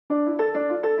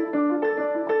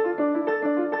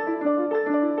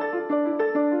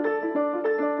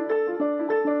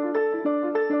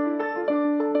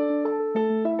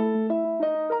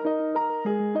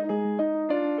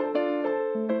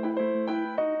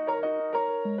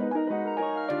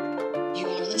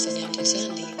and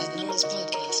Sandy at Nora's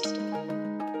podcast.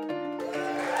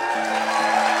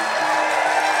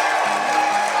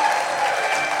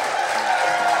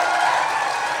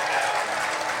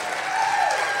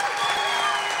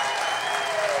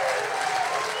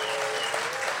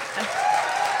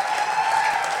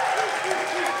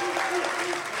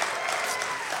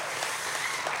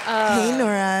 Hey,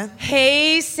 Nora.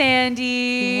 Hey,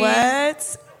 Sandy.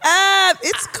 What's up?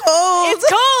 It's cold.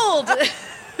 It's cold.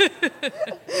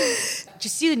 Did you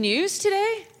see the news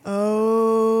today?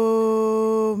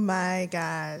 Oh, my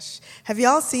gosh. Have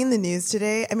y'all seen the news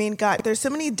today? I mean, God, there's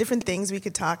so many different things we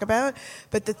could talk about,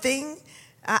 but the thing,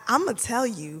 I'm going to tell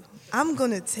you.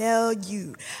 The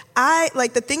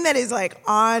thing that is,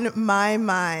 on my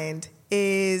mind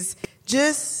is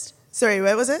just, sorry,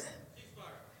 what was it?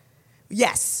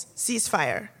 Yes,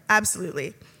 ceasefire,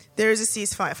 absolutely. There is a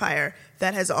ceasefire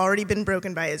that has already been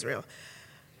broken by Israel.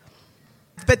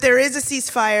 But there is a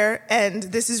ceasefire, and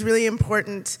this is really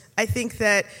important. I think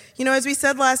that, as we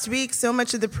said last week, so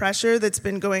much of the pressure that's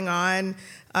been going on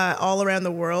all around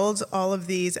the world, all of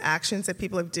these actions that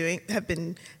people have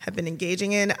been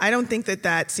engaging in, I don't think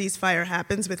that ceasefire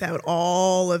happens without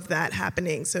all of that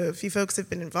happening. So if you folks have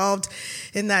been involved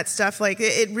in that stuff,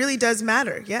 it really does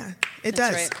matter. Yeah, it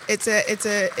does. That's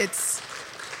Right.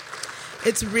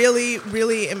 It's really,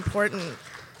 really important.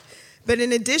 But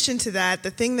in addition to that, the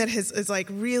thing that is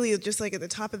really just at the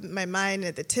top of my mind,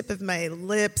 at the tip of my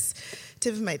lips,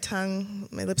 tip of my tongue,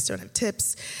 my lips don't have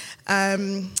tips,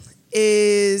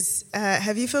 is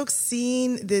have you folks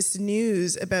seen this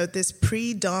news about this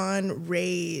pre-dawn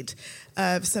raid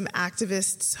of some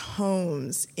activists'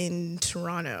 homes in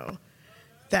Toronto?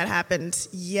 That happened,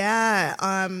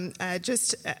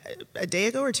 just a day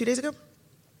ago or 2 days ago.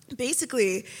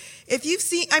 Basically, if you've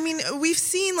seen, we've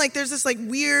seen there's this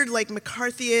weird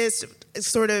McCarthyist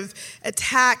sort of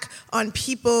attack on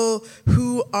people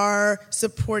who are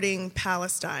supporting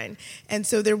Palestine. And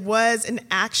so there was an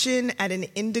action at an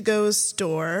Indigo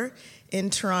store in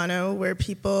Toronto where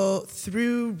people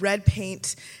threw red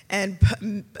paint and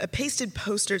pasted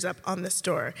posters up on the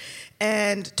store.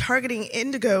 And targeting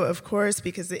Indigo, of course,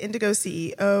 because the Indigo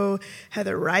CEO,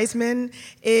 Heather Reisman,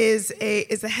 is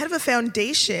the head of a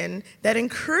foundation that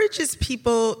encourages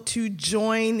people to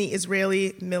join the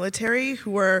Israeli military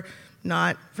who are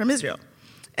not from Israel.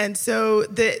 And so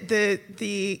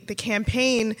the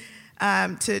campaign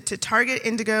to target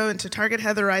Indigo and to target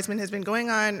Heather Reisman has been going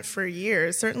on for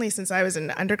years, certainly since I was an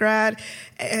undergrad,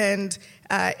 and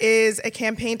is a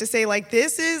campaign to say,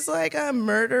 this is a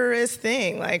murderous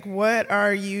thing. What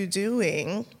are you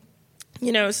doing?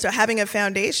 So having a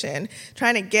foundation,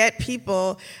 trying to get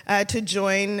people to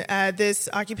join this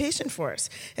occupation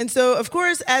force. And so, of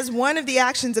course, as one of the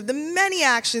actions of the many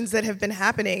actions that have been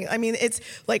happening, it's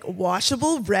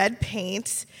washable red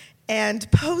paint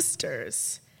and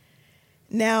posters.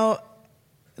 Now,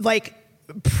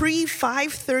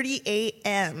 pre-5:30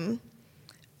 a.m.,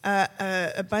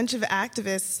 a bunch of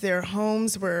activists, their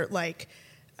homes were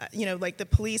the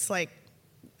police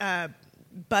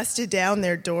busted down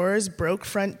their doors, broke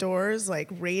front doors,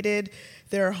 raided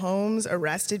their homes,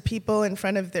 arrested people in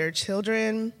front of their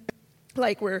children.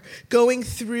 We're going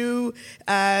through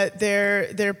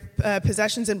their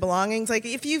possessions and belongings.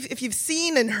 If you've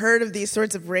seen and heard of these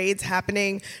sorts of raids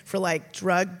happening for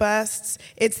drug busts,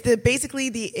 it's basically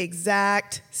the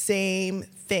exact same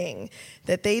thing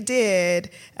that they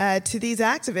did to these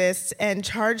activists and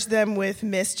charged them with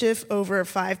mischief over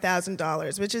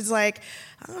 $5,000, which is I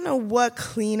don't know what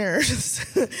cleaners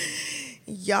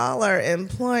y'all are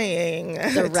employing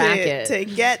to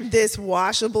get this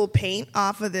washable paint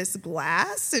off of this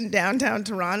glass in downtown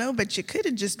Toronto, but you could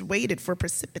have just waited for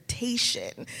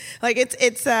precipitation.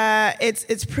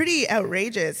 It's pretty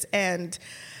outrageous, and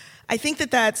I think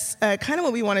that's kind of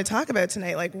what we want to talk about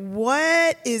tonight.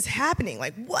 What is happening?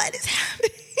 What is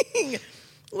happening?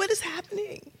 What is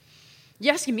happening?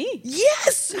 You asking me?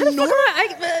 Yes, Nora.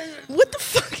 What the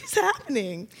fuck is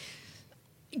happening?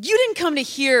 You didn't come to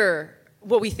hear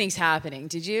what we think's happening,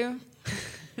 did you?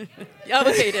 Oh,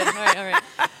 okay, you did. All right.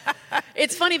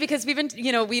 It's funny because we've been,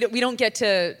 we don't get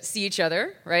to see each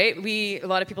other, right? A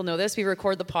lot of people know this. We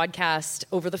record the podcast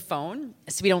over the phone,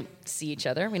 so we don't see each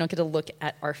other. We don't get to look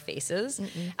at our faces.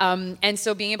 And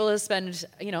so being able to spend,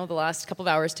 the last couple of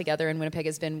hours together in Winnipeg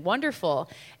has been wonderful.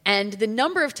 And the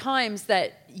number of times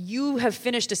that you have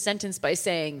finished a sentence by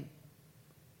saying,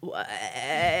 what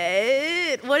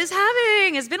is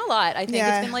happening? It's been a lot. I think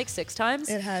it's been 6 times.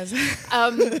 It has.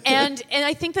 And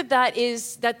I think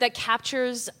that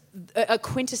captures a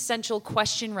quintessential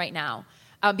question right now.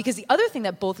 Because the other thing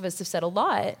that both of us have said a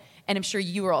lot, and I'm sure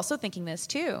you are also thinking this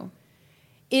too,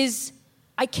 is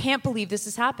I can't believe this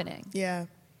is happening. Yeah.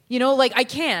 You know, like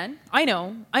I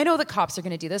know that cops are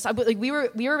going to do this. We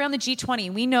were around the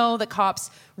G20. We know that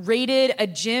cops raided a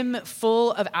gym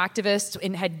full of activists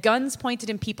and had guns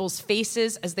pointed in people's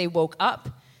faces as they woke up.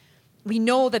 We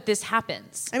know that this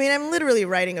happens. I mean, I'm literally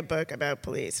writing a book about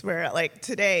police where, like,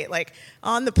 today, like,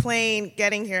 on the plane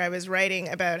getting here, I was writing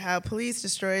about how police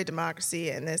destroy democracy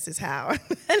and this is how.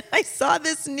 And I saw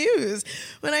this news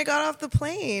when I got off the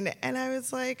plane and I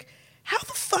was like, how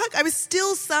the fuck? I was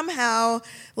still somehow,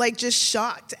 like, just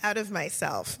shocked out of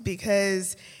myself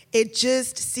because it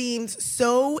just seems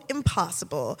so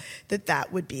impossible that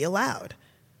that would be allowed.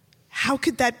 How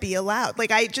could that be allowed?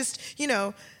 Like, I just, you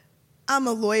know, I'm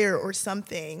a lawyer or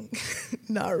something.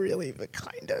 Not really, but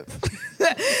kind of.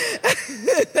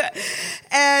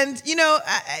 And, you know,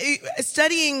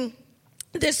 studying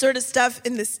this sort of stuff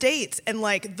in the States and,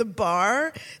 like, the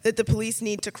bar that the police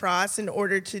need to cross in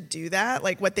order to do that,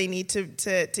 like what they need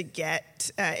to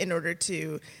get in order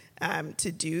to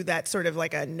do that sort of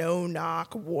like a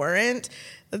no-knock warrant,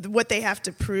 what they have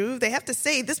to prove. They have to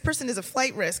say, this person is a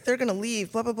flight risk, they're going to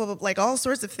leave, blah, blah, blah, blah, like all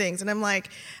sorts of things. And I'm like,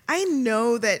 I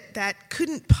know that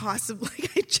couldn't possibly,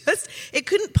 it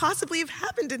couldn't possibly have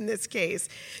happened in this case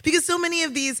because so many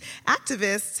of these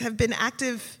activists have been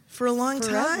active for a long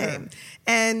time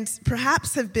and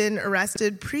perhaps have been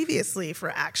arrested previously for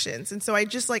actions. And so how is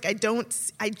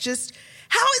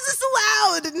this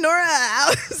allowed, Nora?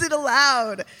 How is it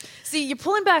allowed? See, you're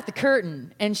pulling back the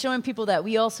curtain and showing people that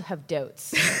we also have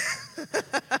doubts.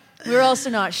 We're also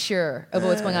not sure about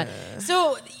what's going on.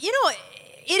 So, you know,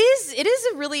 it is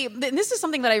a really, and this is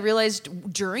something that I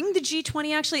realized during the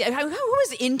G20, actually. Who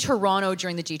was in Toronto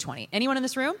during the G20? Anyone in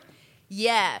this room?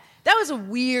 Yeah, that was a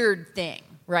weird thing,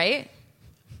 right?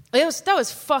 That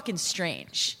was fucking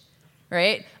strange,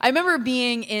 right? I remember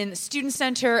being in the student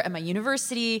center at my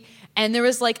university, and there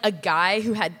was like a guy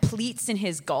who had pleats in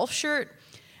his golf shirt,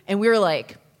 and we were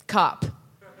like, cop.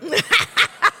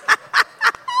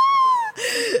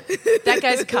 That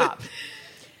guy's a cop.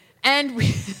 And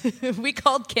we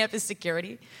called campus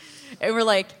security, and we're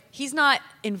like, he's not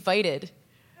invited.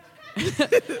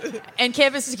 And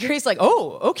campus security's like,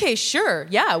 oh, okay, sure.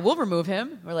 Yeah, we'll remove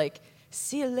him. We're like,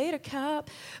 see you later, cop.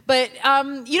 But,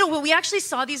 you know, we actually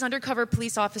saw these undercover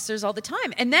police officers all the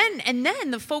time. And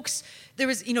then the folks, there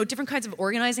was, you know, different kinds of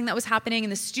organizing that was happening,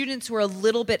 and the students were a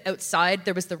little bit outside.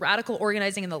 There was the radical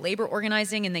organizing and the labor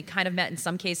organizing, and they kind of met in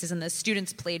some cases, and the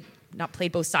students not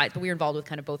played both sides, but we were involved with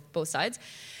kind of both sides.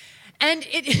 And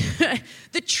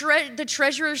the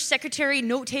treasurer, secretary,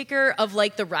 note taker of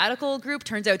like the radical group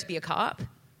turns out to be a cop,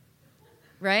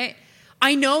 right?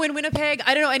 I know in Winnipeg,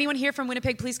 I don't know, anyone here from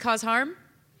Winnipeg police cause harm?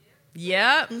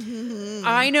 Yeah. Mm-hmm.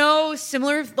 I know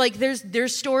similar, like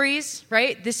there's stories,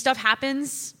 right? This stuff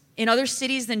happens in other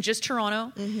cities than just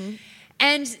Toronto. Mm-hmm.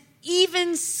 And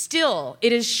even still,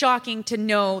 it is shocking to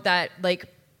know that like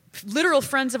literal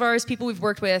friends of ours, people we've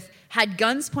worked with, had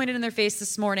guns pointed in their face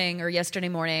this morning or yesterday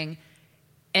morning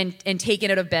and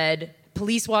taken out of bed.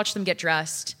 Police watched them get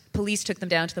dressed. Police took them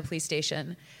down to the police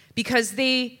station because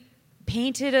they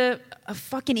painted a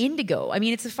fucking Indigo. I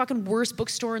mean, it's the fucking worst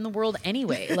bookstore in the world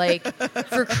anyway. Like,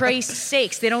 for Christ's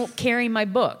sakes, they don't carry my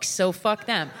books, so fuck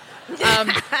them. You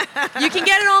can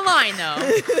get it online,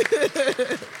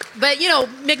 though. But, you know,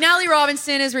 McNally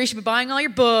Robinson is where you should be buying all your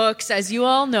books, as you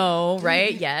all know,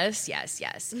 right? Yes.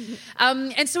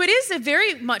 And so it is a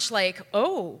very much like,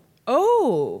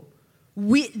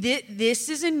 this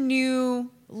is a new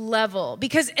level,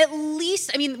 because at least,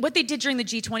 I mean, what they did during the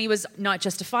G20 was not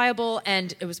justifiable,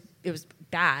 and it was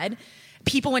bad.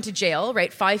 People went to jail,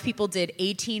 right? 5 people did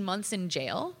 18 months in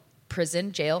jail,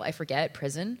 jail, I forget,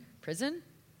 prison,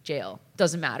 jail,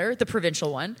 doesn't matter, the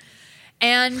provincial one,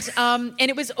 and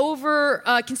it was over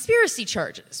conspiracy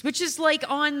charges, which is like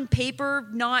on paper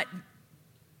not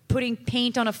putting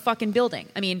paint on a fucking building.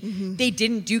 I mean, They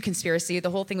didn't do conspiracy. The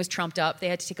whole thing was trumped up. They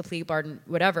had to take a plea bargain,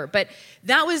 whatever. But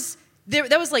that was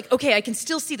like, okay, I can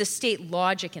still see the state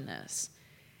logic in this.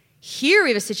 Here we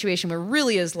have a situation where it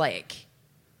really is like,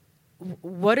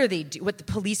 what are they do? What, the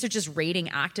police are just raiding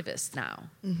activists now.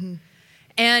 Mm-hmm.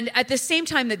 And at the same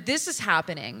time that this is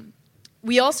happening,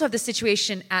 we also have the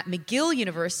situation at McGill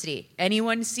University.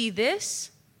 Anyone see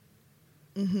this?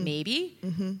 Mm-hmm. Maybe.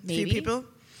 Mm-hmm. Maybe.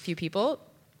 Few people.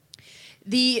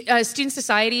 The student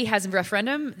society has a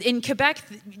referendum. In Quebec,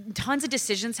 tons of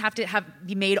decisions have to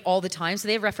be made all the time, so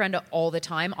they have referenda all the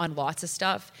time on lots of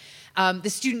stuff. The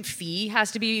student fee has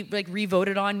to be like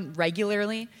re-voted on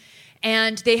regularly.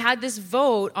 And they had this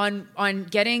vote on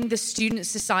getting the student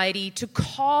society to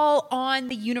call on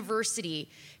the university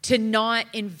to not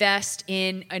invest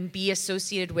in and be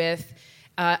associated with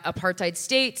apartheid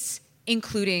states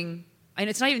including, and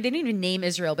it's not even, they didn't even name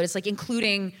Israel, but it's like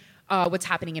including what's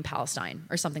happening in Palestine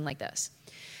or something like this.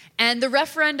 And the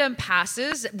referendum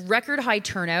passes, record high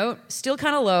turnout, still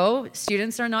kind of low.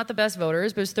 Students are not the best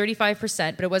voters, but it was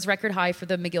 35%, but it was record high for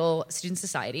the McGill Student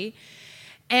Society.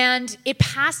 And it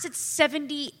passed at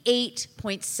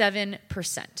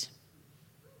 78.7%.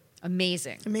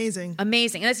 Amazing. Amazing.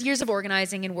 Amazing. And that's years of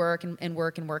organizing and work and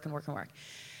work.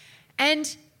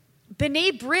 And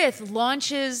B'nai B'rith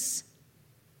launches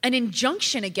an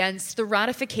injunction against the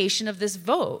ratification of this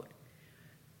vote.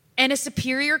 And a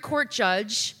Superior Court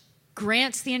judge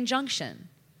grants the injunction.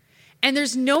 And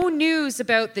there's no news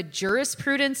about the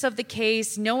jurisprudence of the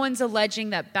case. No one's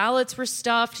alleging that ballots were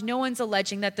stuffed. No one's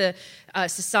alleging that the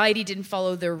society didn't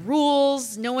follow their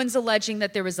rules. No one's alleging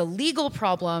that there was a legal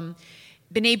problem.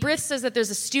 B'nai B'rith says that there's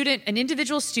a student, an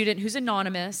individual student who's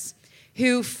anonymous,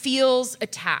 who feels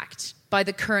attacked by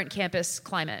the current campus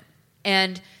climate,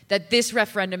 and that this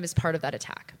referendum is part of that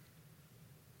attack.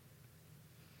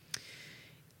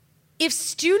 If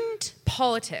student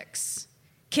politics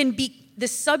can be the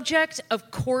subject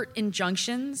of court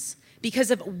injunctions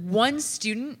because of one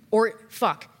student, or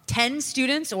 10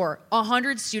 students or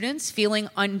 100 students feeling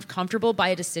uncomfortable by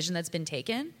a decision that's been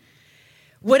taken,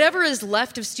 whatever is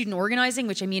left of student organizing,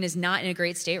 which I mean is not in a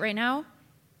great state right now,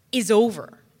 is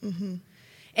over. Mm-hmm.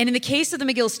 And in the case of the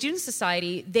McGill Student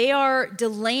Society, they are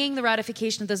delaying the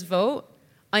ratification of this vote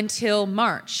until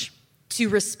March to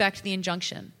respect the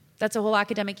injunction. That's a whole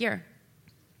academic year.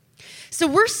 So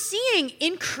we're seeing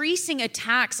increasing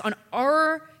attacks on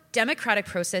our democratic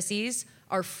processes,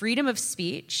 our freedom of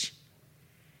speech.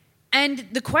 And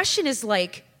the question is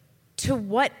like, to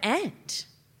what end?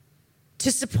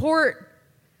 To support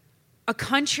a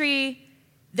country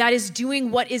that is doing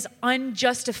what is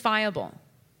unjustifiable,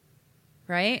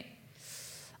 right?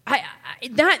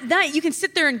 That you can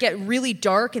sit there and get really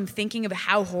dark and thinking of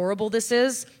how horrible this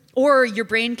is, or your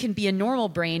brain can be a normal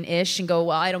brain-ish and go,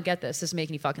 well, I don't get this. This doesn't make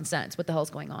any fucking sense. What the hell's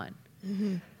going on?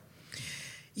 Mm-hmm.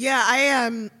 Yeah,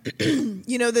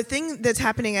 the thing that's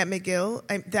happening at McGill,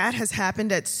 that has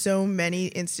happened at so many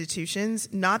institutions,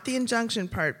 not the injunction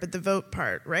part, but the vote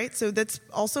part, right? So that's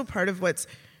also part of what's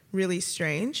really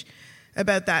strange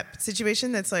about that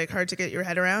situation that's like hard to get your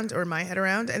head around, or my head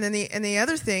around. And then the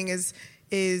other thing is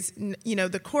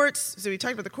the courts. So we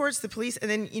talked about the courts, the police,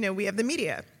 and then we have the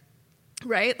media,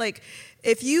 right? Like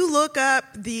if you look up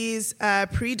these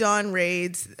pre-dawn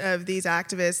raids of these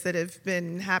activists that have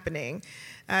been happening,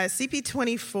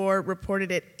 CP24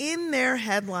 reported it in their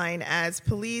headline as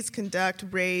police conduct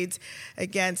raids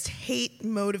against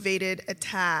hate-motivated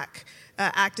attack.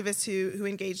 Activists who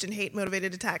engaged in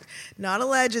hate-motivated attack. Not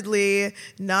allegedly,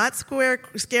 not scare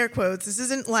quotes. This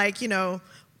isn't like,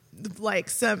 like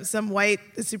some white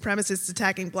supremacists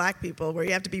attacking black people where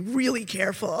you have to be really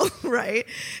careful, right?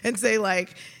 And say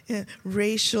like,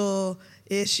 racial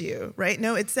issue, right?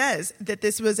 No, it says that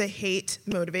this was a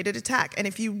hate-motivated attack. And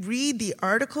if you read the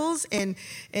articles in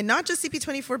not just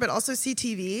CP24, but also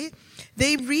CTV,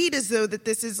 they read as though that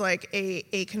this is like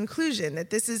a conclusion, that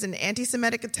this is an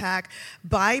anti-Semitic attack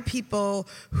by people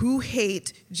who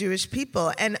hate Jewish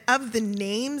people. And of the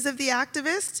names of the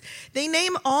activists, they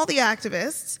name all the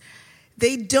activists.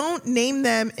 They don't name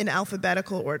them in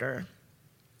alphabetical order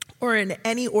or in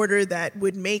any order that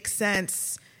would make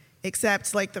sense,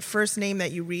 except like the first name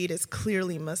that you read is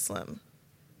clearly Muslim.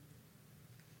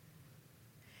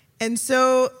 And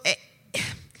so,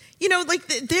 we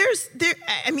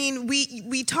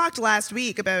talked last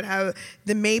week about how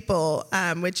the Maple,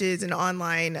 which is an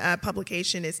online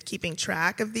publication, is keeping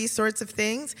track of these sorts of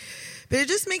things. But it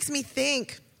just makes me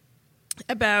think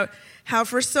about how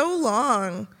for so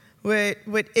long,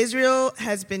 what Israel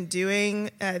has been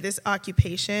doing, this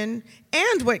occupation,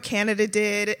 and what Canada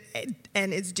did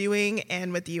and is doing,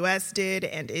 and what the U.S. did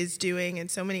and is doing,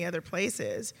 and so many other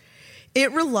places,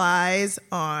 it relies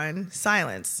on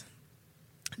silence.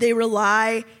 They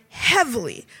rely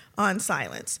heavily on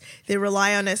silence. They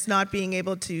rely on us not being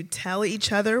able to tell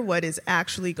each other what is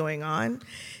actually going on.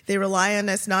 They rely on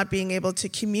us not being able to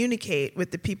communicate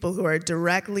with the people who are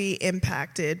directly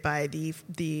impacted by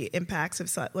the impacts of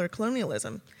settler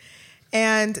colonialism.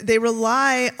 And they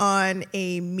rely on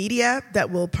a media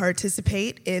that will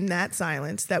participate in that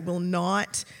silence, that will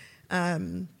not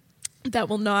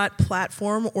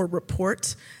platform or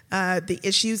report the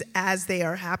issues as they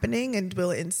are happening, and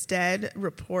will instead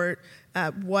report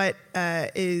what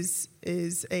is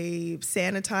a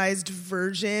sanitized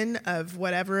version of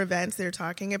whatever events they're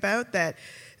talking about that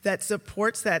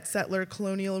supports that settler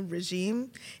colonial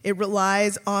regime. It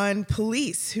relies on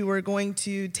police who are going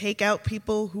to take out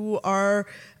people who are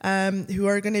going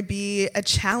to be a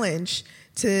challenge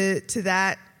to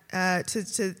that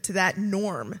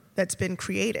norm that's been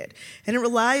created, and it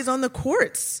relies on the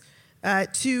courts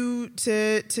to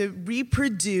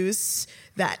reproduce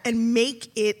that and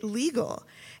make it legal.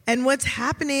 And what's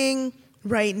happening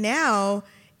right now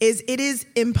is it is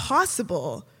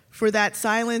impossible for that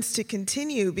silence to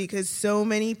continue because so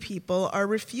many people are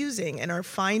refusing and are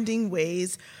finding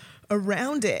ways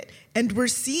around it. And we're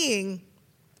seeing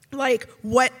like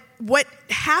what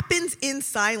happens in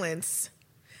silence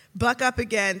buck up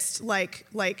against like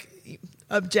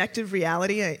objective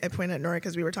reality. I pointed at Nora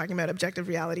because we were talking about objective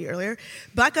reality earlier.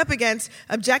 Buck up against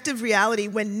objective reality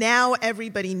when now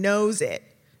everybody knows it.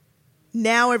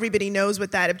 Now everybody knows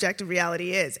what that objective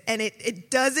reality is. And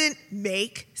it doesn't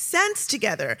make sense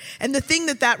together. And the thing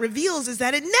that reveals is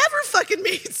that it never fucking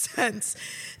made sense.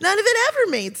 None of it ever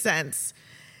made sense.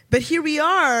 But here we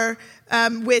are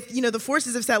with, the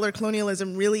forces of settler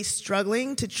colonialism really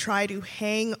struggling to try to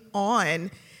hang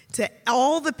on to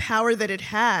all the power that it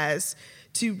has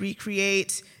to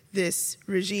recreate this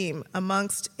regime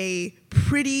amongst a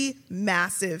pretty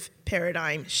massive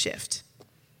paradigm shift.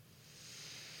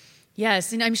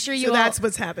 Yes, and I'm sure you So all... that's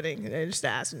what's happening. I just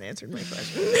asked and answered my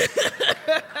question.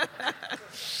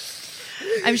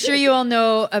 I'm sure you all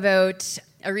know about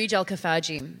Arij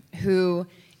El-Kafaji, who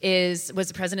was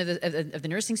the president of the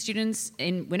nursing students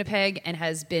in Winnipeg and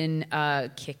has been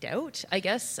kicked out, I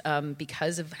guess,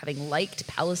 because of having liked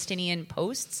Palestinian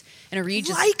posts. And Arij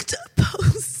liked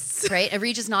posts. Right?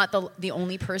 Arij is not the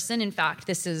only person. In fact,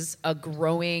 this is a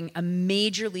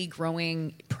majorly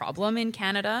growing problem in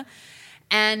Canada.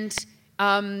 And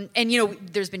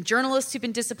there's been journalists who've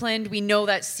been disciplined. We know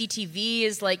that CTV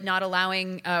is not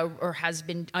allowing or has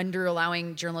been under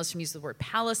allowing journalists from use the word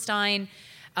Palestine.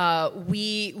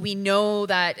 We know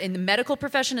that in the medical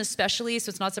profession especially, so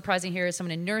it's not surprising here as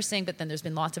someone in nursing, but then there's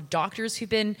been lots of doctors who've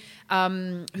been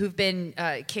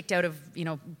kicked out of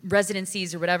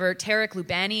residencies or whatever. Tarek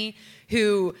Loubani,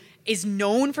 who is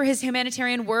known for his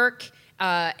humanitarian work.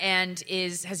 And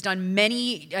has done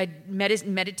many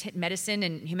medicine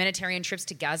and humanitarian trips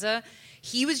to Gaza.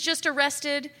 He was just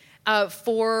arrested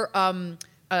for, and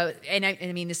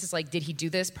I mean, this is did he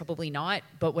do this? Probably not,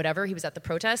 but whatever. He was at the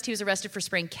protest. He was arrested for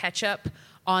spraying ketchup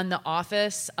on the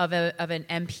office of an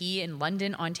MP in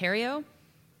London, Ontario.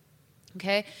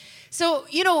 Okay, so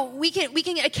we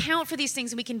can account for these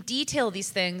things and we can detail these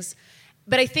things,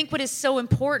 but I think what is so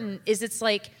important is it's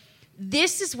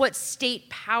this is what state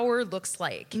power looks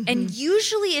like. Mm-hmm. And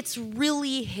usually it's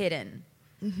really hidden.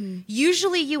 Mm-hmm.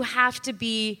 Usually you have to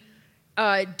be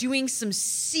doing some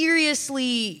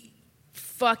seriously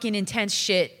fucking intense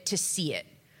shit to see it.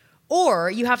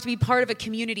 Or you have to be part of a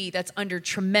community that's under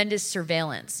tremendous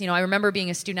surveillance. I remember being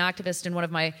a student activist and one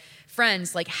of my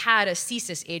friends had a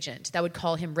CSIS agent that would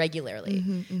call him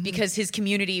regularly because his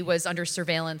community was under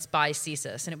surveillance by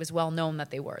CSIS, and it was well known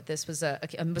that they were. This was a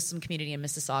Muslim community in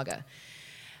Mississauga.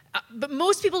 But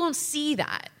most people don't see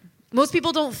that. Most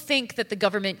people don't think that the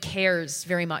government cares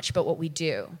very much about what we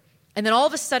do. And then all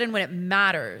of a sudden when it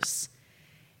matters,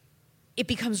 it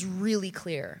becomes really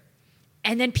clear.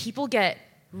 And then people get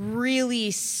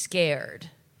really scared.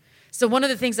 So one of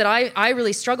the things that I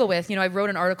really struggle with, I wrote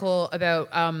an article about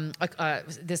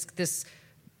this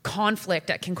conflict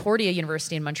at Concordia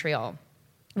University in Montreal,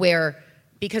 where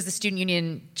because the student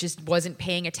union just wasn't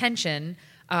paying attention,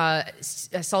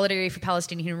 Solidarity for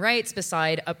Palestinian Human Rights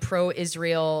beside a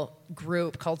pro-Israel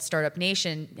group called Startup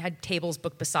Nation had tables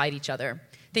booked beside each other.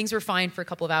 Things were fine for a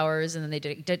couple of hours, and then they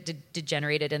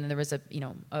degenerated, and then there was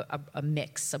a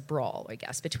mix, a brawl, I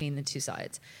guess, between the two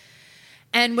sides.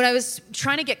 And when I was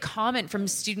trying to get comment from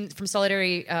students from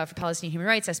Solidarity for Palestinian Human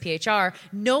Rights, SPHR,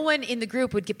 no one in the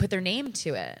group would put their name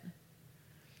to it.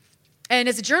 And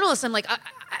as a journalist, I'm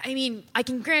I mean, I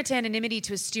can grant anonymity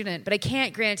to a student, but I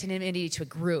can't grant anonymity to a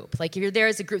group. If you're there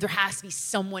as a group, there has to be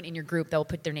someone in your group that will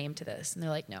put their name to this. And they're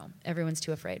like, no, everyone's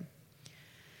too afraid.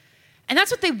 And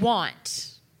that's what they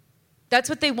want. That's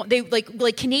what they want. They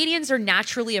Canadians are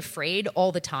naturally afraid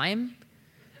all the time,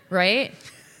 right?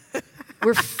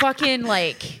 We're fucking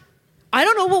I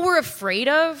don't know what we're afraid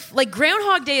of.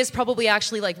 Groundhog Day is probably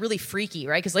actually really freaky,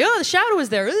 right? Because the shadow is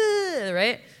there,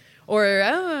 right? Or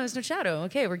there's no shadow.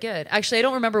 Okay, we're good. Actually, I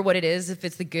don't remember what it is, if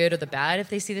it's the good or the bad. If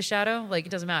they see the shadow, it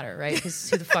doesn't matter, right? Because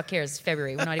who the fuck cares? It's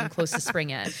February. We're not even close to spring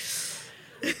yet.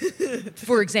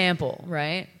 For example,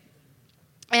 right?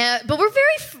 But we're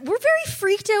very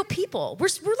freaked out people. We're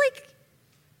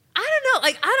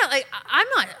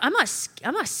I'm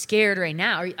not scared right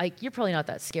now. You're probably not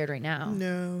that scared right now.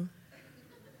 No.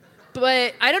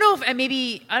 But I don't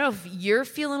know if you're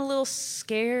feeling a little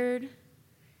scared.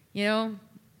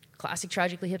 Classic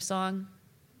Tragically Hip song.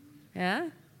 Yeah?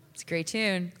 It's a great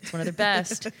tune. It's one of their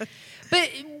best. But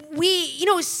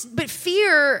but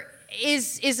fear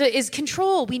is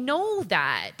control. We know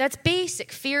that. That's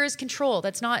basic. Fear is control.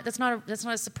 That's not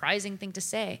a surprising thing to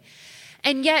say.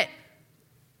 And yet,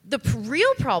 the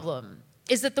real problem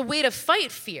is that the way to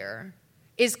fight fear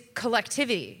is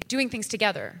collectivity, doing things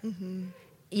together. Mm-hmm.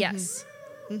 Yes.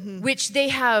 Mm-hmm. Which they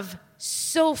have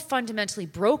so fundamentally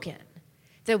broken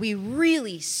that we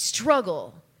really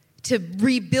struggle to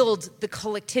rebuild the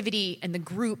collectivity and the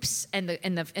groups and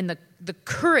the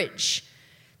courage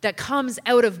that comes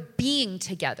out of being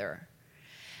together.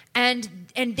 And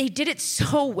they did it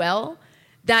so well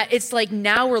that it's like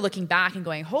now we're looking back and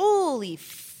going, holy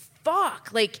fuck,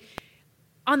 like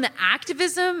on the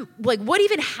activism, like what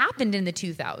even happened in the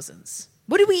 2000s?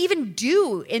 What did we even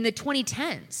do in the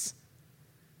 2010s?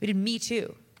 We did Me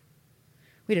Too.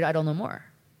 We did Idle No More.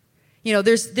 You know,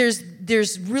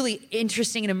 there's really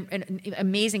interesting and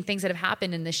amazing things that have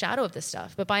happened in the shadow of this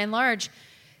stuff. But by and large,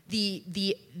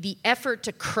 the effort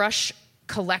to crush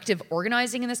collective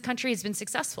organizing in this country has been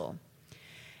successful.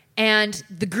 And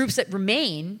the groups that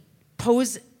remain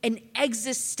pose an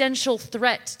existential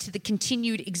threat to the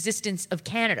continued existence of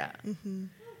Canada. Mm-hmm.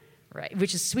 Right,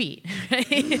 which is sweet.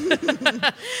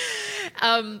 Right?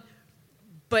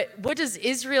 But what does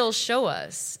Israel show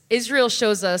us? Israel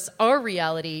shows us our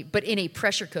reality, but in a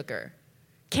pressure cooker.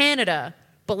 Canada,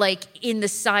 but like in the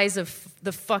size of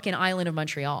the fucking island of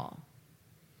Montreal.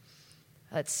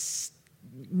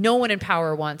 No one in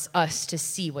power wants us to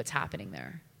see what's happening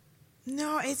there.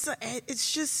 No, it's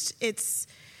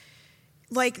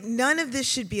like none of this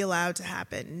should be allowed to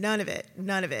happen. None of it.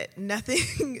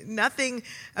 Nothing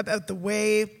about the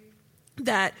way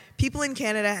that people in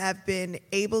Canada have been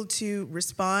able to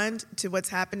respond to what's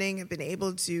happening, have been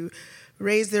able to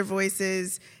raise their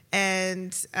voices,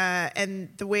 and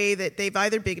the way that they've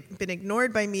either been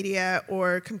ignored by media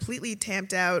or completely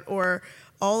tamped out, or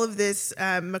all of this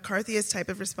McCarthyist type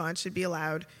of response should be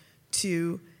allowed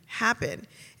to happen.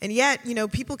 And yet, you know,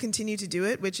 people continue to do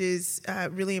it, which is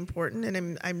really important,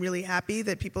 and I'm really happy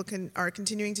that people are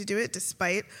continuing to do it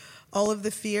despite all of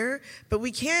the fear. But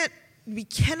we cannot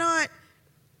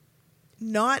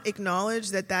not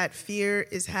acknowledge that fear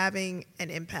is having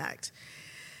an impact.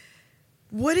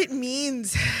 What it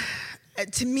means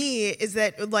to me is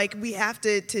that, like, we have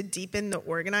to deepen the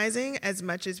organizing as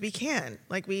much as we can.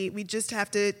 Like, we just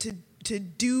have to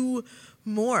do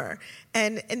more.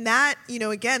 And that, you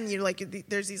know, again, you're like,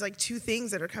 there's these like two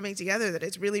things that are coming together that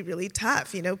is really, really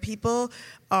tough. You know, people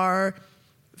are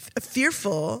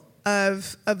fearful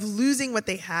of losing what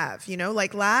they have. You know,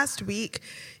 like last week,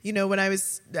 you know, when I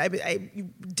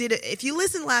did it, if you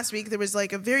listened last week, there was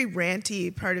like a very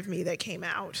ranty part of me that came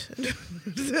out.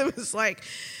 It was like,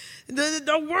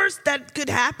 the worst that could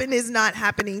happen is not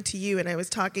happening to you. And I was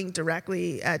talking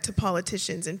directly to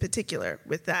politicians in particular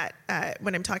with that,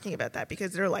 when I'm talking about that,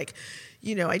 because they're like,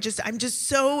 you know, I'm just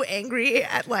so angry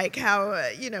at like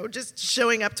how, you know, just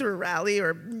showing up to a rally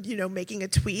or, you know, making a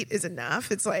tweet is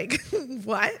enough. It's like,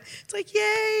 what? It's like,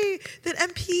 yay, that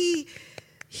MP,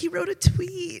 he wrote a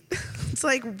tweet. It's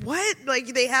like, what?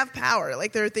 Like, they have power.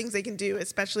 Like, there are things they can do,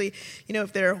 especially, you know,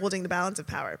 if they're holding the balance of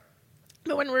power.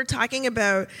 But when we're talking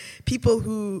about people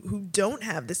who don't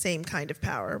have the same kind of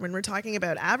power, when we're talking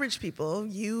about average people,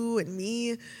 you and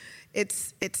me,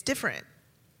 it's different.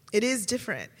 It is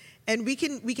different. And we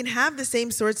can have the same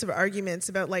sorts of arguments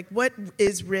about like what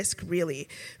is risk really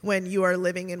when you are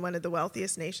living in one of the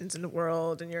wealthiest nations in the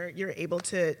world and you're able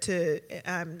to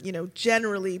you know,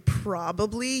 generally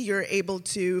probably you're able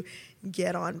to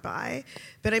get on by.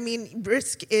 But I mean,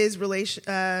 risk is relative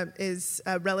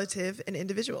and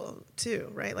individual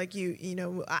too, right? Like you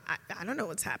know, I don't know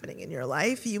what's happening in your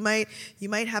life. You might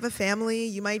have a family.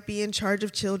 You might be in charge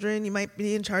of children. You might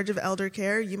be in charge of elder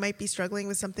care. You might be struggling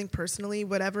with something personally,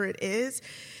 whatever it is,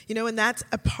 you know, and that's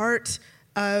a part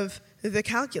of the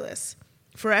calculus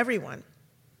for everyone.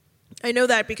 I know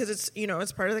that because it's, you know,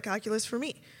 it's part of the calculus for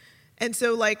me. And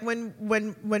so like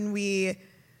when we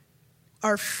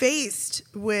are faced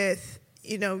with,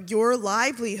 you know, your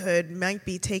livelihood might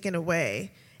be taken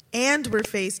away, and we're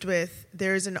faced with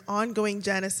there's an ongoing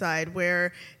genocide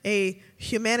where a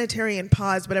humanitarian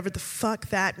pause, whatever the fuck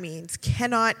that means,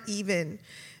 cannot even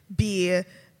be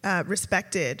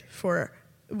respected for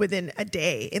within a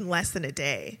day, in less than a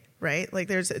day, right? Like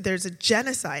there's a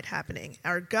genocide happening.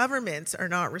 Our governments are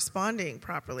not responding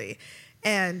properly,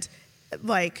 and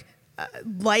like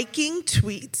liking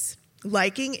tweets,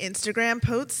 liking Instagram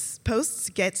posts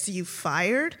gets you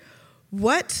fired.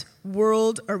 What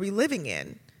world are we living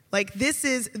in? Like, this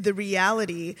is the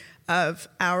reality of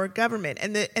our government.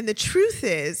 And the truth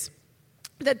is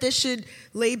that this should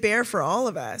lay bare for all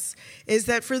of us is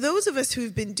that for those of us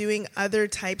who've been doing other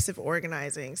types of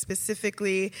organizing,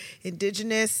 specifically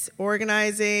indigenous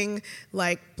organizing,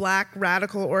 like Black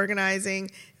radical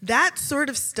organizing, that sort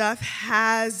of stuff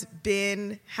has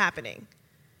been happening.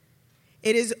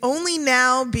 It is only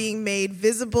now being made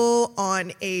visible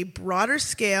on a broader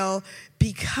scale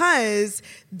because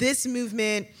this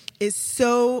movement is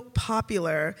so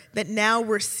popular that now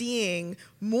we're seeing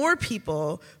more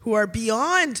people who are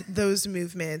beyond those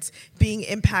movements being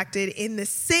impacted in the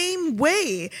same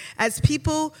way as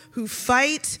people who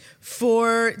fight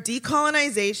for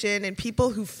decolonization and people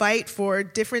who fight for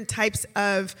different types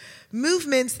of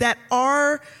movements that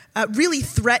are really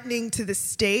threatening to the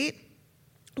state.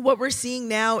 What we're seeing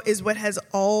now is what has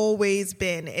always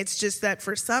been. It's just that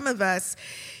for some of us,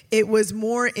 it was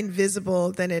more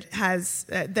invisible than it has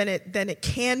than it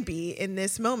can be in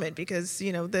this moment because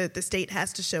the state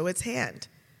has to show its hand.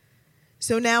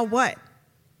 So now what?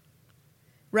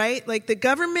 Right? Like the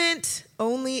government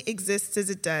only exists as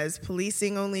it does,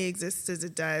 policing only exists as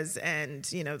it does, and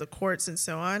the courts and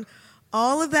so on.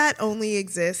 All of that only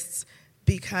exists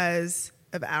because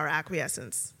of our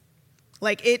acquiescence.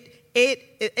 Like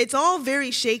it's all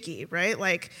very shaky, right?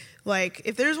 Like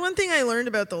if there's one thing I learned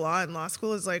about the law in law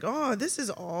school is like, oh, this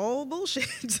is all bullshit.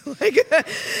 Like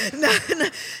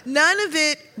none of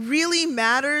it really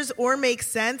matters or makes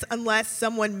sense unless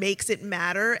someone makes it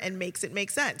matter and makes it make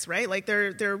sense, right? Like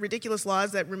there are ridiculous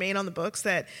laws that remain on the books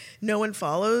that no one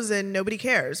follows and nobody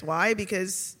cares. Why?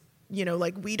 Because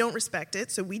we don't respect it,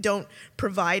 so we don't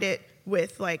provide it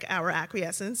with like our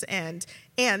acquiescence, and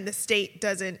the state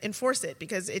doesn't enforce it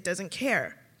because it doesn't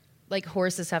care. Like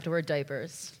horses have to wear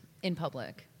diapers in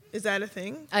public. Is that a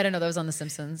thing? I don't know. That was on The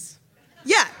Simpsons.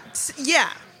 Yeah,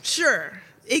 sure.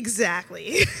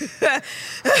 Exactly.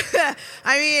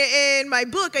 I mean, in my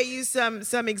book, I use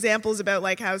some examples about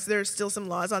like how there's still some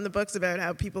laws on the books about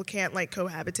how people can't like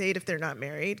cohabitate if they're not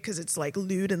married because it's like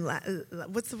lewd and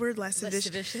what's the word? Lascivious.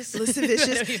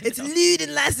 It's lewd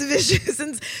and lascivious,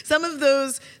 and some of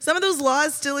those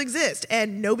laws still exist,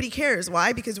 and nobody cares.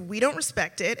 Why? Because we don't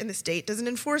respect it, and the state doesn't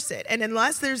enforce it. And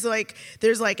unless there's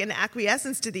an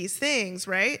acquiescence to these things,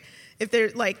 right? If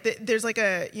there's like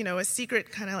a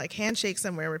secret kind of like handshake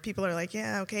somewhere where people are like,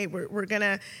 yeah, okay, we're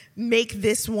gonna make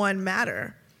this one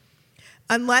matter.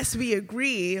 Unless we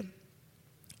agree,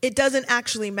 it doesn't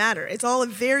actually matter. It's all a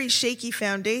very shaky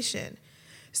foundation.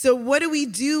 So what do we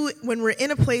do when we're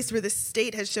in a place where the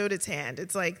state has showed its hand?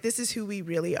 It's like, this is who we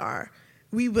really are.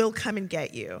 We will come and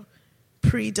get you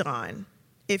pre-dawn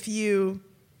if you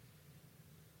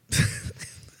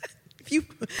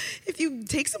if you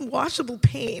take some washable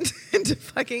paint and to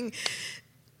fucking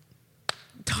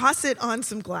toss it on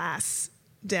some glass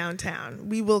downtown,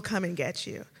 we will come and get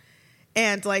you.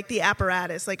 And like the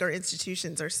apparatus, like our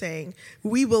institutions are saying,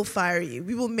 we will fire you.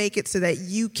 We will make it so that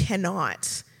you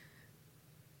cannot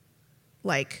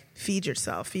like feed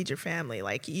yourself, feed your family.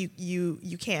 Like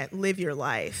you can't live your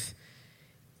life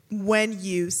when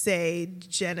you say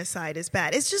genocide is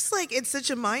bad. It's just like, it's such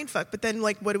a mind fuck. But then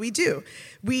like, what do?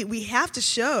 We have to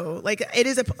show, like it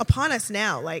is upon us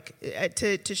now, like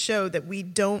to show that we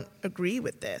don't agree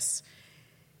with this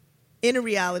in a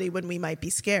reality when we might be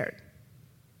scared.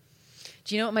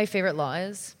 Do you know what my favorite law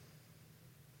is?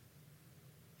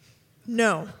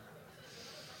 No.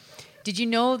 Did you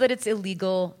know that it's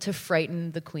illegal to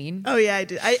frighten the Queen? Oh, yeah, I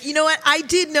did. You know what? I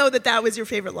did know that was your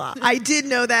favorite law. I did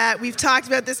know that. We've talked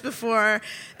about this before,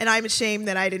 and I'm ashamed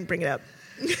that I didn't bring it up.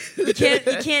 You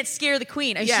can't scare the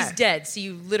Queen. I mean, yeah. She's dead, so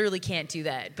you literally can't do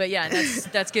that. But yeah,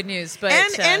 that's good news. But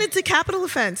and it's a capital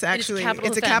offense, actually.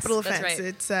 It's a capital offense. Right.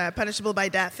 It's punishable by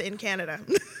death in Canada.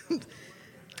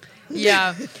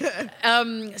 Yeah.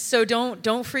 So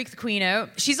don't freak the Queen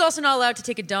out. She's also not allowed to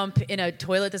take a dump in a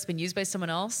toilet that's been used by someone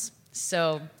else.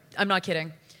 So I'm not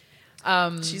kidding.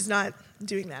 She's not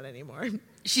doing that anymore.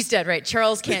 She's dead, right?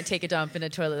 Charles can't take a dump in a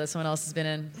toilet that someone else has been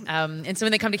in. And so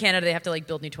when they come to Canada, they have to like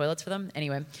build new toilets for them.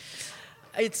 Anyway,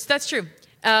 that's true.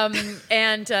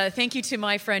 And thank you to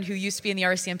my friend who used to be in the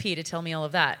RCMP to tell me all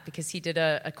of that, because he did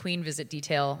a Queen visit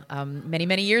detail many,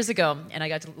 many years ago, and I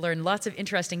got to learn lots of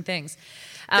interesting things.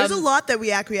 There's a lot that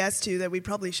we acquiesce to that we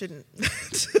probably shouldn't.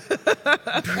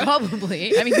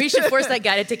 Probably. I mean, we should force that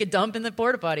guy to take a dump in the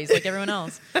porta potties like everyone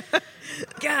else.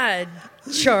 God,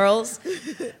 Charles.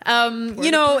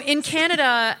 In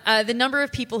Canada, the number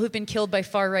of people who've been killed by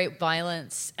far-right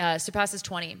violence surpasses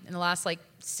 20 in the last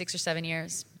 6 or 7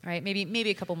 years, right?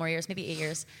 Maybe a couple more years, maybe 8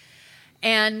 years.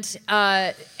 And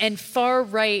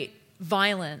far-right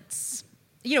violence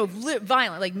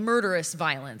violent, like murderous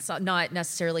violence, not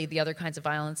necessarily the other kinds of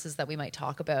violences that we might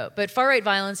talk about. But far-right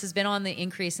violence has been on the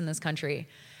increase in this country.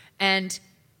 And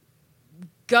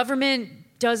government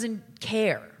doesn't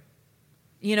care.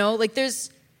 Like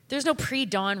there's no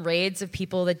pre-dawn raids of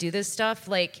people that do this stuff.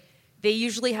 Like they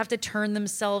usually have to turn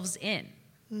themselves in,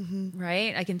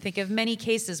 right? I can think of many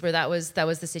cases where that was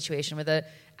the situation with the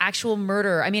actual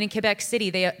murder. I mean, in Quebec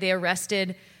City, they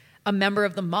arrested a member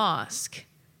of the mosque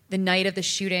the night of the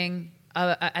shooting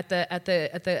at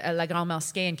the La Grande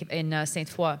Mosquée in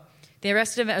Sainte-Foy. They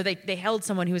arrested him, or they held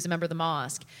someone who was a member of the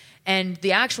mosque, and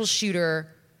the actual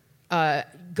shooter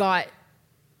got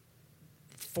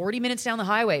 40 minutes down the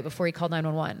highway before he called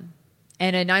 911,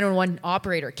 and a 911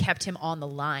 operator kept him on the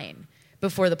line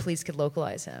before the police could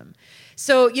localize him.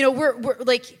 So we're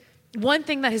like. One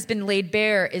thing that has been laid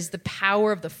bare is the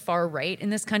power of the far right in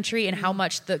this country and how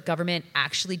much the government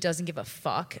actually doesn't give a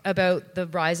fuck about the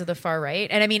rise of the far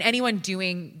right. And I mean, anyone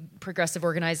doing progressive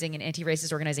organizing and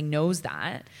anti-racist organizing knows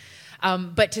that.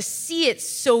 But to see it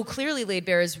so clearly laid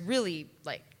bare is really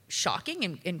like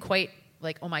shocking and quite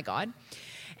like, oh my God.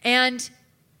 And,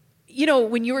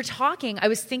 when you were talking, I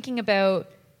was thinking about,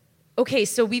 okay,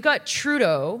 so we've got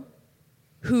Trudeau,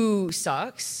 who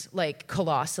sucks, like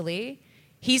colossally.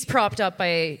 He's propped up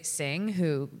by Singh,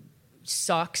 who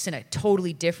sucks in a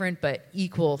totally different but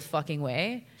equal fucking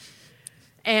way.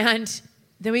 And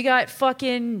then we got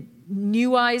fucking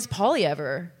New Eyes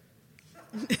Polyever.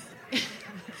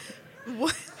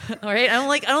 What? All right?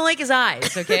 I don't like his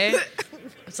eyes, okay?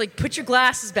 It's like, put your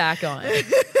glasses back on.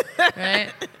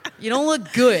 Right? You don't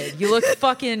look good. You look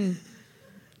fucking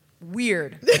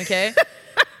weird, okay?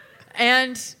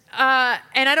 And I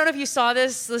don't know if you saw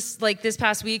this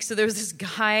past week. So there was this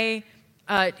guy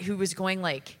who was going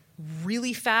like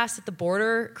really fast at the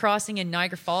border crossing in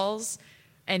Niagara Falls,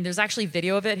 and there's actually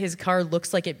video of it. His car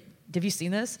looks like it. Have you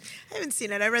seen this? I haven't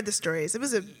seen it. I read the stories. It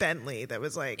was a Bentley that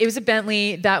was like. It was a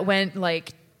Bentley that went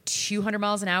like 200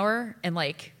 miles an hour and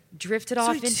like drifted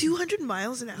off. Sorry, 200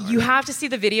 miles an hour. You have to see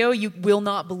the video. You will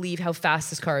not believe how fast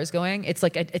this car is going. It's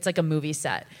like a movie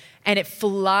set. And it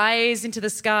flies into the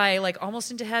sky, like almost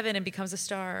into heaven, and becomes a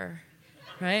star,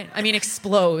 right? I mean,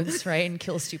 explodes, right, and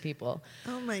kills 2 people.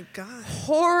 Oh my God.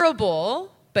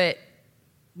 Horrible, but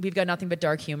we've got nothing but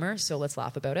dark humor, so let's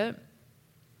laugh about it.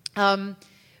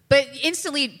 But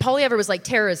instantly, Polyever was like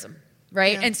terrorism,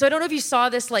 right? Yeah. And so I don't know if you saw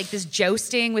this, like this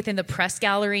jousting within the press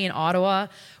gallery in Ottawa,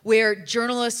 where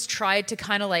journalists tried to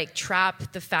kind of like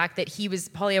trap the fact that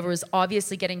Polyever was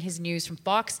obviously getting his news from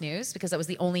Fox News, because that was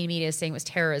the only media saying it was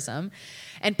terrorism.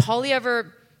 And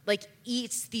Polyever like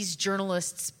eats these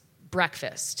journalists'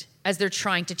 breakfast as they're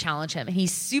trying to challenge him. And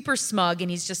he's super smug, and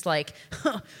he's just like,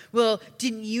 well,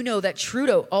 didn't you know that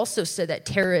Trudeau also said that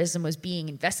terrorism was being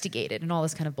investigated and all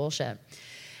this kind of bullshit.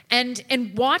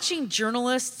 And watching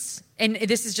journalists, and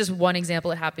this is just one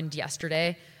example, it happened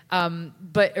yesterday,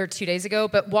 or 2 days ago,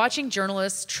 but watching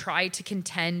journalists try to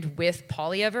contend with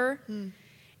Polyever,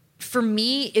 for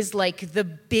me, is like the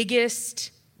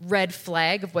biggest red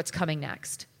flag of what's coming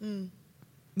next.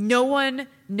 No one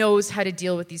knows how to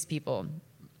deal with these people.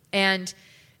 And,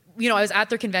 I was at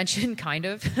their convention, kind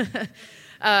of.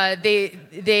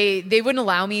 They wouldn't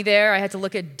allow me there. I had to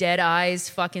look at dead eyes,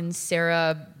 fucking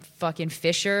Sarah fucking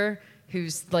Fisher,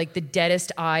 who's like the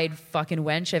deadest eyed fucking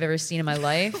wench I've ever seen in my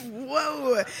life.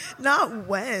 Whoa, not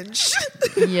wench.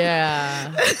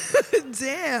 Yeah.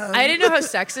 Damn. I didn't know how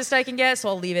sexist I can get, so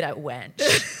I'll leave it at wench.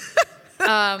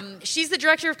 She's the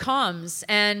director of comms,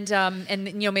 and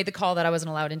made the call that I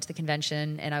wasn't allowed into the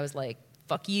convention, and I was like,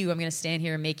 fuck you, I'm going to stand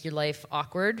here and make your life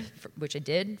awkward, which I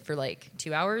did for like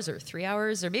 2 hours or 3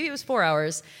 hours, or maybe it was 4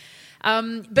 hours.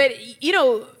 But,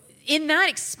 in that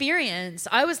experience,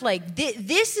 I was like,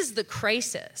 this is the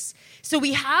crisis. So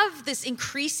we have this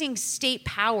increasing state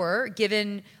power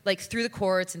given like through the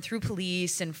courts and through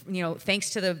police and, thanks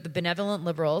to the benevolent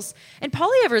liberals. And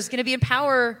Polyever is going to be in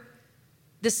power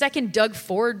the second Doug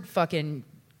Ford fucking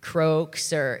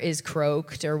croaks or is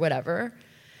croaked or whatever.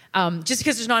 Just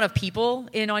because there's not enough people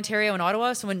in Ontario and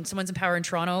Ottawa. So when someone's in power in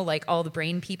Toronto, like all the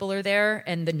brain people are there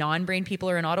and the non-brain people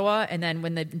are in Ottawa. And then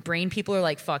when the brain people are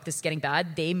like, fuck, this is getting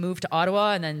bad, they move to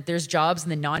Ottawa, and then there's jobs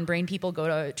and the non-brain people go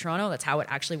to Toronto. That's how it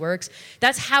actually works.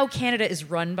 That's how Canada is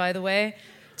run, by the way.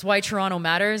 It's why Toronto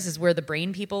matters, is where the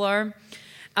brain people are.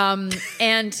 And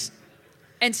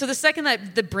so the second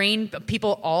that the brain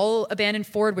people all abandon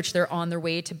Ford, which they're on their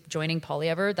way to joining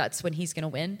Polyever, that's when he's going to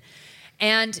win.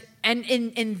 And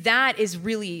that is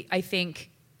really, I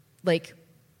think, like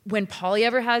when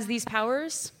Polyever has these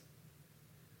powers,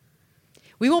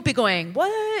 we won't be going,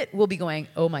 what? We'll be going,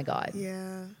 oh my God.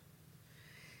 Yeah.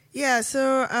 Yeah,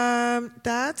 so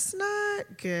that's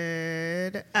not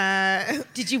good.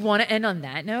 Did you want to end on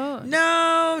that note?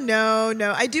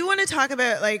 No. I do want to talk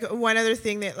about like one other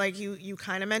thing that like you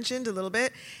kind of mentioned a little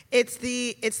bit. It's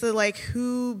the like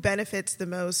who benefits the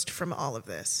most from all of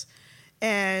this.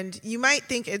 And you might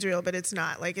think Israel, but it's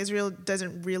not. Like Israel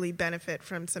doesn't really benefit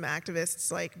from some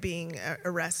activists like being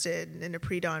arrested in a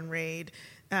pre-dawn raid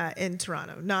in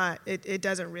Toronto. It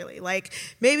doesn't really. Like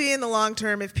maybe in the long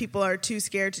term if people are too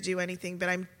scared to do anything, but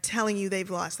I'm telling you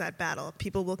they've lost that battle.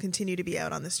 People will continue to be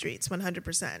out on the streets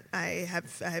 100%. I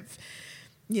have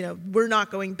we're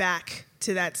not going back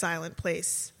to that silent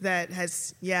place that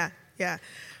has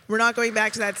we're not going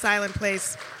back to that silent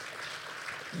place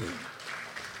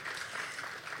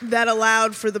that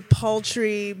allowed for the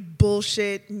paltry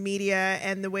bullshit media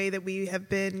and the way that we have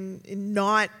been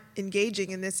not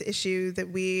engaging in this issue that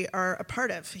we are a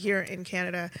part of here in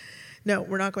Canada. No,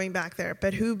 we're not going back there.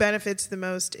 But who benefits the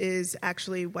most is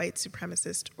actually white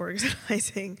supremacist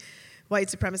organizing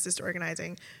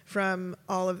from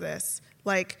all of this.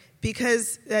 Like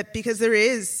because there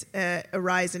is a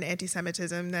rise in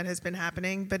anti-Semitism that has been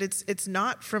happening, but it's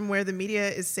not from where the media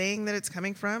is saying that it's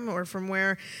coming from, or from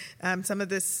where some of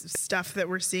this stuff that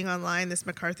we're seeing online, this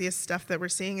McCarthyist stuff that we're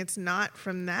seeing. It's not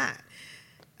from that.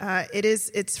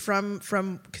 It's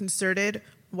from concerted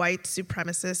white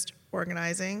supremacist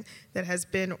organizing that has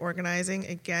been organizing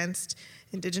against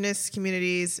Indigenous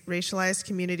communities, racialized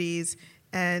communities,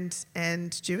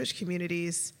 and Jewish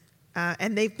communities,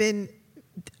 and they've been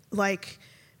like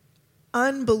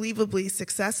unbelievably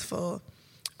successful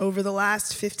over the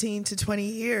last 15 to 20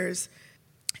 years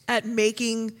at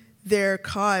making their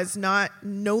cause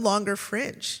no longer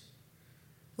fringe.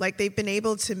 Like they've been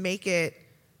able to make it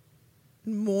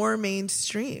more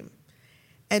mainstream.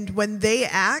 And when they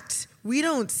act, we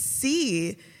don't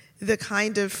see the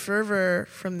kind of fervor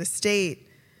from the state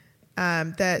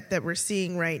that we're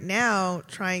seeing right now,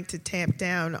 trying to tamp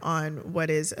down on what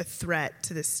is a threat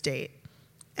to the state.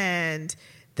 And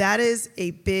that is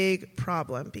a big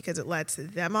problem because it lets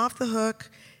them off the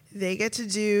hook. They get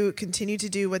to continue to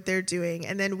do what they're doing,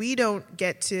 and then we don't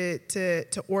get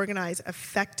to organize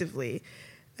effectively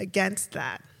against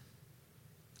that.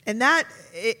 And that,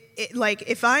 like,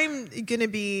 if I'm going to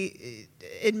be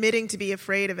admitting to be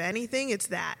afraid of anything, it's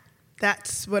that.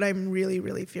 That's what I'm really,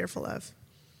 really fearful of.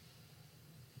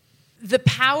 The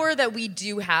power that we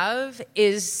do have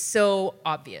is so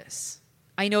obvious.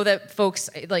 I know that folks,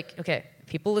 like, okay,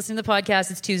 people listening to the podcast,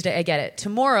 it's Tuesday, I get it.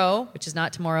 Tomorrow, which is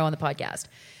not tomorrow on the podcast,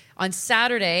 on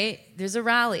Saturday, there's a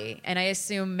rally, and I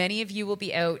assume many of you will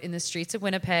be out in the streets of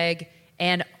Winnipeg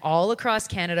and all across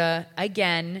Canada,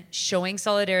 again, showing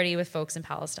solidarity with folks in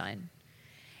Palestine.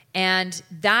 And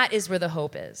that is where the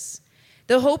hope is.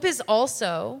 The hope is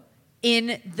also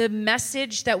in the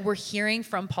message that we're hearing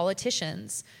from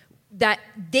politicians, that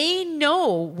they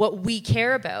know what we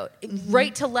care about. Mm-hmm.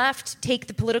 Right to left, take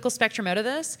the political spectrum out of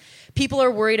this. People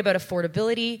are worried about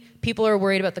affordability. People are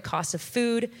worried about the cost of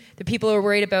food. The people are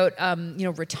worried about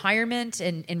retirement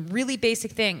and really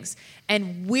basic things.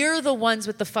 And we're the ones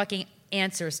with the fucking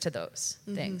answers to those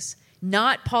things.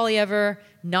 Not Poilievre,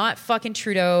 not fucking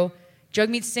Trudeau.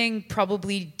 Jagmeet Singh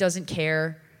probably doesn't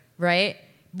care, right?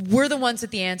 We're the ones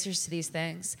with the answers to these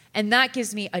things. And that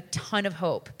gives me a ton of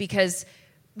hope because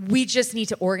we just need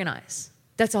to organize.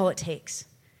 That's all it takes.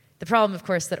 The problem, of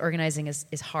course, that organizing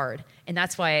is hard, and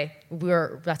that's why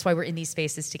we're in these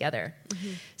spaces together.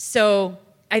 Mm-hmm. So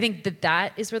I think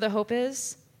that is where the hope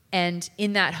is, and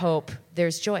in that hope,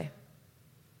 there's joy.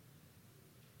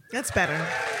 That's better.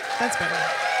 That's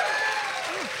better.